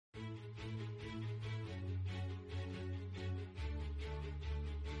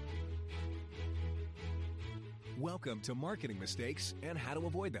Welcome to Marketing Mistakes and How to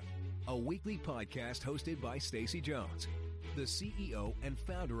Avoid Them, a weekly podcast hosted by Stacey Jones, the CEO and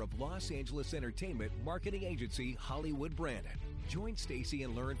founder of Los Angeles entertainment marketing agency Hollywood Branded. Join Stacey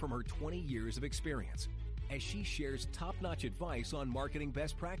and learn from her 20 years of experience as she shares top-notch advice on marketing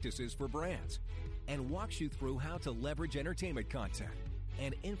best practices for brands and walks you through how to leverage entertainment content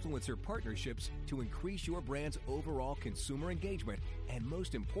and influencer partnerships to increase your brand's overall consumer engagement and,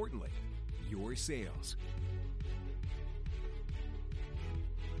 most importantly, your sales.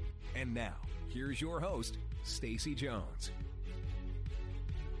 And now, here's your host, Stacey Jones.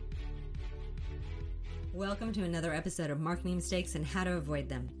 Welcome to another episode of Marketing Mistakes and How to Avoid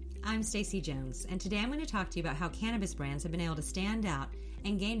Them. I'm Stacey Jones, and today I'm going to talk to you about how cannabis brands have been able to stand out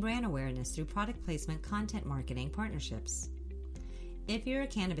and gain brand awareness through product placement, content marketing, partnerships. If you're a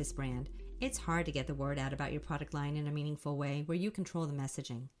cannabis brand, it's hard to get the word out about your product line in a meaningful way where you control the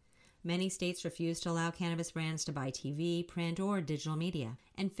messaging. Many states refuse to allow cannabis brands to buy TV, print, or digital media,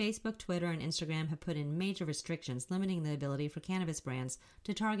 and Facebook, Twitter, and Instagram have put in major restrictions limiting the ability for cannabis brands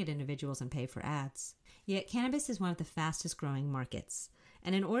to target individuals and pay for ads. Yet cannabis is one of the fastest growing markets,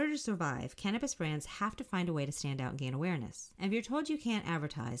 and in order to survive, cannabis brands have to find a way to stand out and gain awareness. And if you're told you can't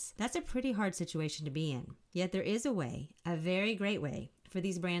advertise, that's a pretty hard situation to be in. Yet there is a way, a very great way, for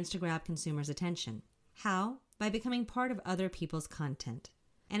these brands to grab consumers' attention. How? By becoming part of other people's content.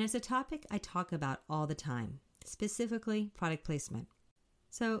 And it's a topic I talk about all the time, specifically product placement.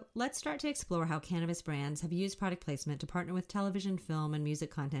 So let's start to explore how cannabis brands have used product placement to partner with television, film, and music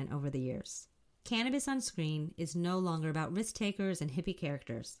content over the years. Cannabis on screen is no longer about risk takers and hippie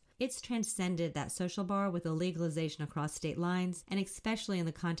characters. It's transcended that social bar with the legalization across state lines, and especially in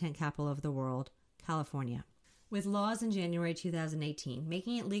the content capital of the world, California. With laws in January 2018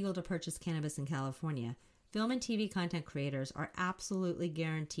 making it legal to purchase cannabis in California, film and TV content creators are absolutely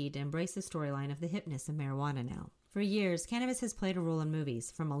guaranteed to embrace the storyline of the hipness of marijuana now. For years, cannabis has played a role in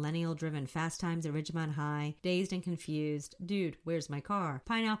movies, from millennial-driven Fast Times at Ridgemont High, Dazed and Confused, Dude, Where's My Car?,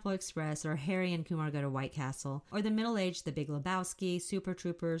 Pineapple Express, or Harry and Kumar Go to White Castle, or the middle-aged The Big Lebowski, Super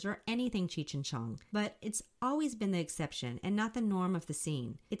Troopers, or anything Cheech and Chong. But it's always been the exception and not the norm of the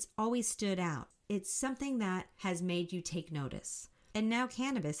scene. It's always stood out. It's something that has made you take notice. And now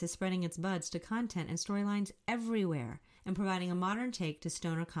cannabis is spreading its buds to content and storylines everywhere and providing a modern take to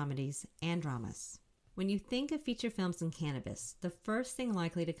stoner comedies and dramas. When you think of feature films in cannabis, the first thing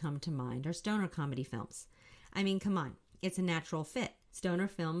likely to come to mind are stoner comedy films. I mean, come on, it's a natural fit. Stoner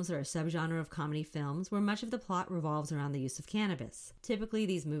films are a subgenre of comedy films where much of the plot revolves around the use of cannabis. Typically,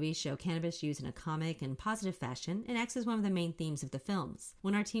 these movies show cannabis used in a comic and positive fashion and acts as one of the main themes of the films.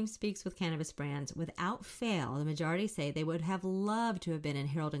 When our team speaks with cannabis brands, without fail, the majority say they would have loved to have been in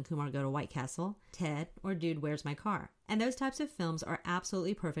Harold and Kumar Go to White Castle, Ted, or Dude, Where's My Car? And those types of films are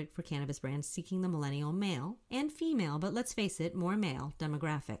absolutely perfect for cannabis brands seeking the millennial male and female, but let's face it, more male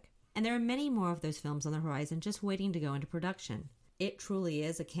demographic. And there are many more of those films on the horizon just waiting to go into production. It truly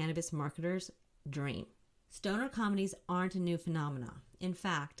is a cannabis marketer's dream. Stoner comedies aren't a new phenomenon. In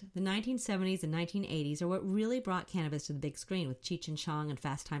fact, the 1970s and 1980s are what really brought cannabis to the big screen with Cheech and Chong and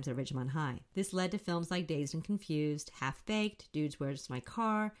Fast Times at Ridgemont High. This led to films like Dazed and Confused, Half-Baked, Dude's Where's My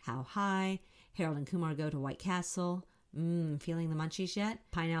Car?, How High?, Harold and Kumar Go to White Castle, feeling the munchies yet?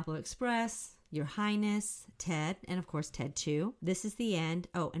 Pineapple Express, Your Highness, Ted, and of course Ted 2. This Is the End.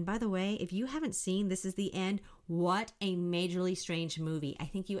 Oh, and by the way, if you haven't seen This Is the End, what a majorly strange movie. I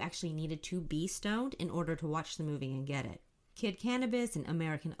think you actually needed to be stoned in order to watch the movie and get it. Kid Cannabis and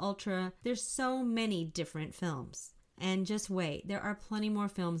American Ultra. There's so many different films. And just wait, there are plenty more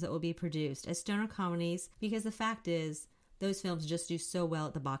films that will be produced as stoner comedies because the fact is, those films just do so well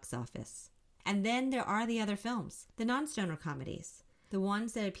at the box office. And then there are the other films, the non-stoner comedies, the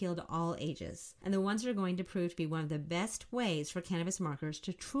ones that appeal to all ages, and the ones that are going to prove to be one of the best ways for cannabis marketers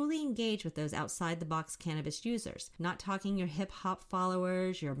to truly engage with those outside-the-box cannabis users. Not talking your hip-hop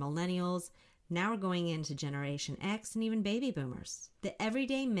followers, your millennials. Now we're going into Generation X and even baby boomers. The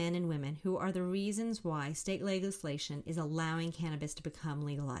everyday men and women who are the reasons why state legislation is allowing cannabis to become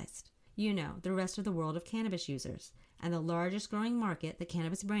legalized. You know, the rest of the world of cannabis users, and the largest growing market that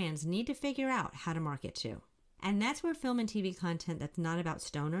cannabis brands need to figure out how to market to. And that's where film and TV content that's not about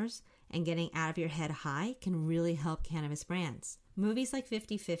stoners and getting out of your head high can really help cannabis brands. Movies like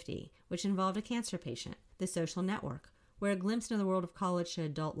 50/50, which involved a cancer patient, The Social Network, where a glimpse into the world of college to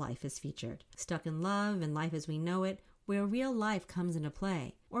adult life is featured, Stuck in Love and Life as We Know It, where real life comes into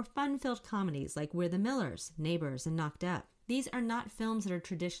play, or fun-filled comedies like We're the Millers, Neighbors, and Knocked Up. These are not films that are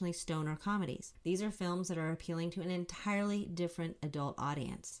traditionally stoner comedies. These are films that are appealing to an entirely different adult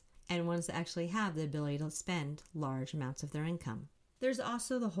audience, and ones that actually have the ability to spend large amounts of their income. There's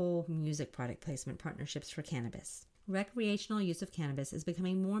also the whole music product placement partnerships for cannabis. Recreational use of cannabis is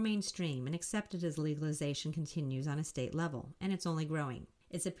becoming more mainstream and accepted as legalization continues on a state level, and it's only growing.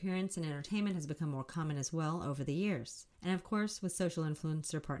 Its appearance in entertainment has become more common as well over the years, and of course with social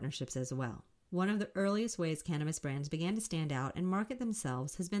influencer partnerships as well. One of the earliest ways cannabis brands began to stand out and market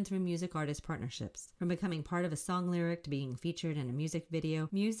themselves has been through music artist partnerships. From becoming part of a song lyric to being featured in a music video,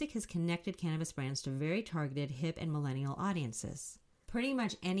 music has connected cannabis brands to very targeted hip and millennial audiences. Pretty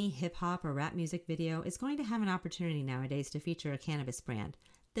much any hip-hop or rap music video is going to have an opportunity nowadays to feature a cannabis brand.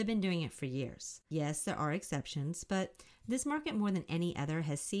 They've been doing it for years. Yes, there are exceptions, but this market more than any other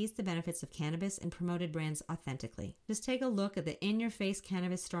has seized the benefits of cannabis and promoted brands authentically. Just take a look at the in-your-face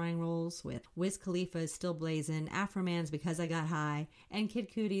cannabis starring roles with Wiz Khalifa's Still Blazin', Afroman's Because I Got High, and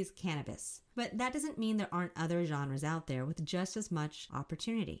Kid Cudi's Cannabis. But that doesn't mean there aren't other genres out there with just as much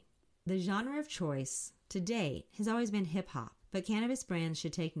opportunity. The genre of choice to date has always been hip-hop. But cannabis brands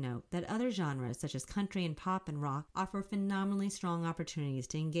should take note that other genres such as country and pop and rock offer phenomenally strong opportunities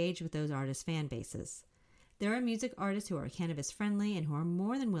to engage with those artists' fan bases. There are music artists who are cannabis friendly and who are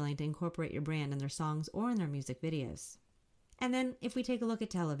more than willing to incorporate your brand in their songs or in their music videos. And then if we take a look at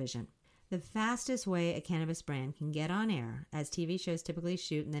television, the fastest way a cannabis brand can get on air, as TV shows typically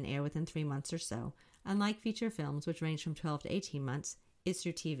shoot and then air within 3 months or so, unlike feature films which range from 12 to 18 months, is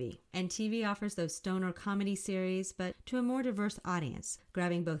through TV. And TV offers those stoner comedy series, but to a more diverse audience,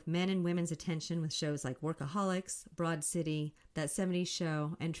 grabbing both men and women's attention with shows like Workaholics, Broad City, That 70s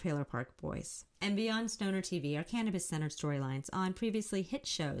Show, and Trailer Park Boys. And beyond stoner TV are cannabis-centered storylines on previously hit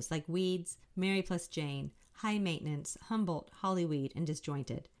shows like Weeds, Mary plus Jane, High Maintenance, Humboldt, Hollyweed, and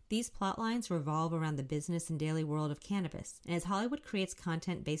Disjointed. These plotlines revolve around the business and daily world of cannabis, and as Hollywood creates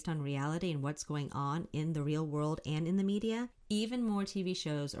content based on reality and what's going on in the real world and in the media, even more TV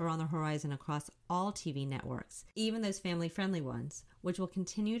shows are on the horizon across all TV networks, even those family-friendly ones, which will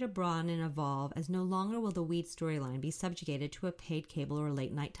continue to broaden and evolve as no longer will the weed storyline be subjugated to a paid cable or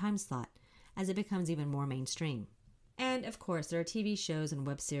late-night time slot, as it becomes even more mainstream. And, of course, there are TV shows and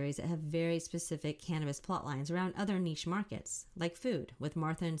web series that have very specific cannabis plotlines around other niche markets, like food, with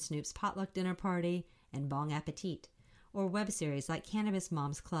Martha and Snoop's Potluck Dinner Party and Bong Appetit, or web series like Cannabis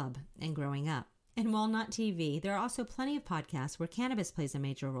Moms Club and Growing Up. And while not TV, there are also plenty of podcasts where cannabis plays a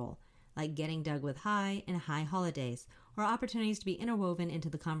major role, like Getting Dug with High and High Holidays, or opportunities to be interwoven into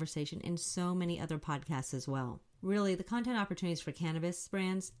the conversation in so many other podcasts as well. Really, the content opportunities for cannabis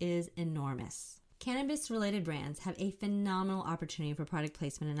brands is enormous. Cannabis-related brands have a phenomenal opportunity for product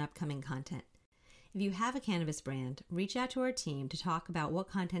placement and upcoming content. If you have a cannabis brand, reach out to our team to talk about what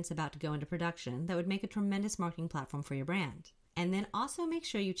content's about to go into production that would make a tremendous marketing platform for your brand. And then also make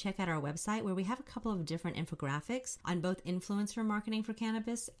sure you check out our website where we have a couple of different infographics on both influencer marketing for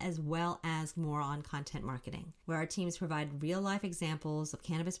cannabis as well as more on content marketing, where our teams provide real-life examples of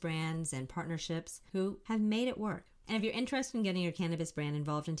cannabis brands and partnerships who have made it work. And if you're interested in getting your cannabis brand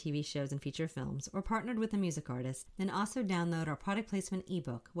involved in TV shows and feature films or partnered with a music artist, then also download our product placement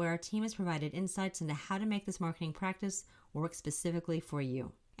ebook where our team has provided insights into how to make this marketing practice work specifically for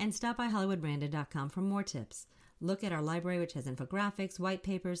you. And stop by HollywoodBranded.com for more tips. Look at our library, which has infographics, white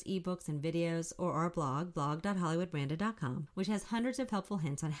papers, ebooks, and videos, or our blog, blog.hollywoodbranded.com, which has hundreds of helpful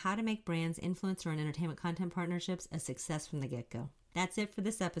hints on how to make brands, influencer, and entertainment content partnerships a success from the get-go. That's it for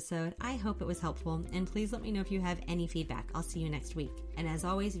this episode. I hope it was helpful, and please let me know if you have any feedback. I'll see you next week. And as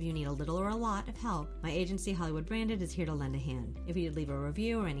always, if you need a little or a lot of help, my agency, Hollywood Branded, is here to lend a hand. If you'd leave a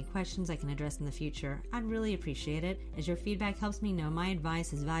review or any questions I can address in the future, I'd really appreciate it, as your feedback helps me know my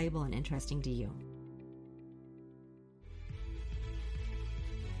advice is valuable and interesting to you.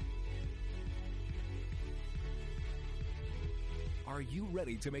 Are you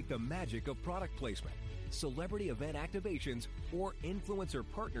ready to make the magic of product placement, celebrity event activations, or influencer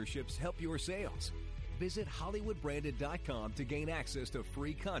partnerships help your sales? Visit HollywoodBranded.com to gain access to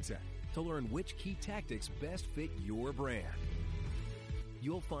free content to learn which key tactics best fit your brand.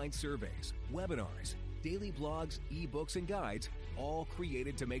 You'll find surveys, webinars, daily blogs, ebooks, and guides, all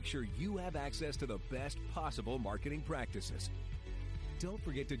created to make sure you have access to the best possible marketing practices. Don't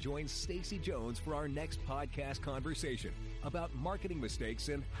forget to join Stacey Jones for our next podcast conversation about marketing mistakes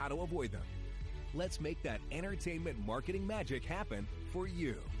and how to avoid them. Let's make that entertainment marketing magic happen for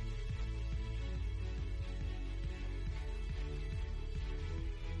you.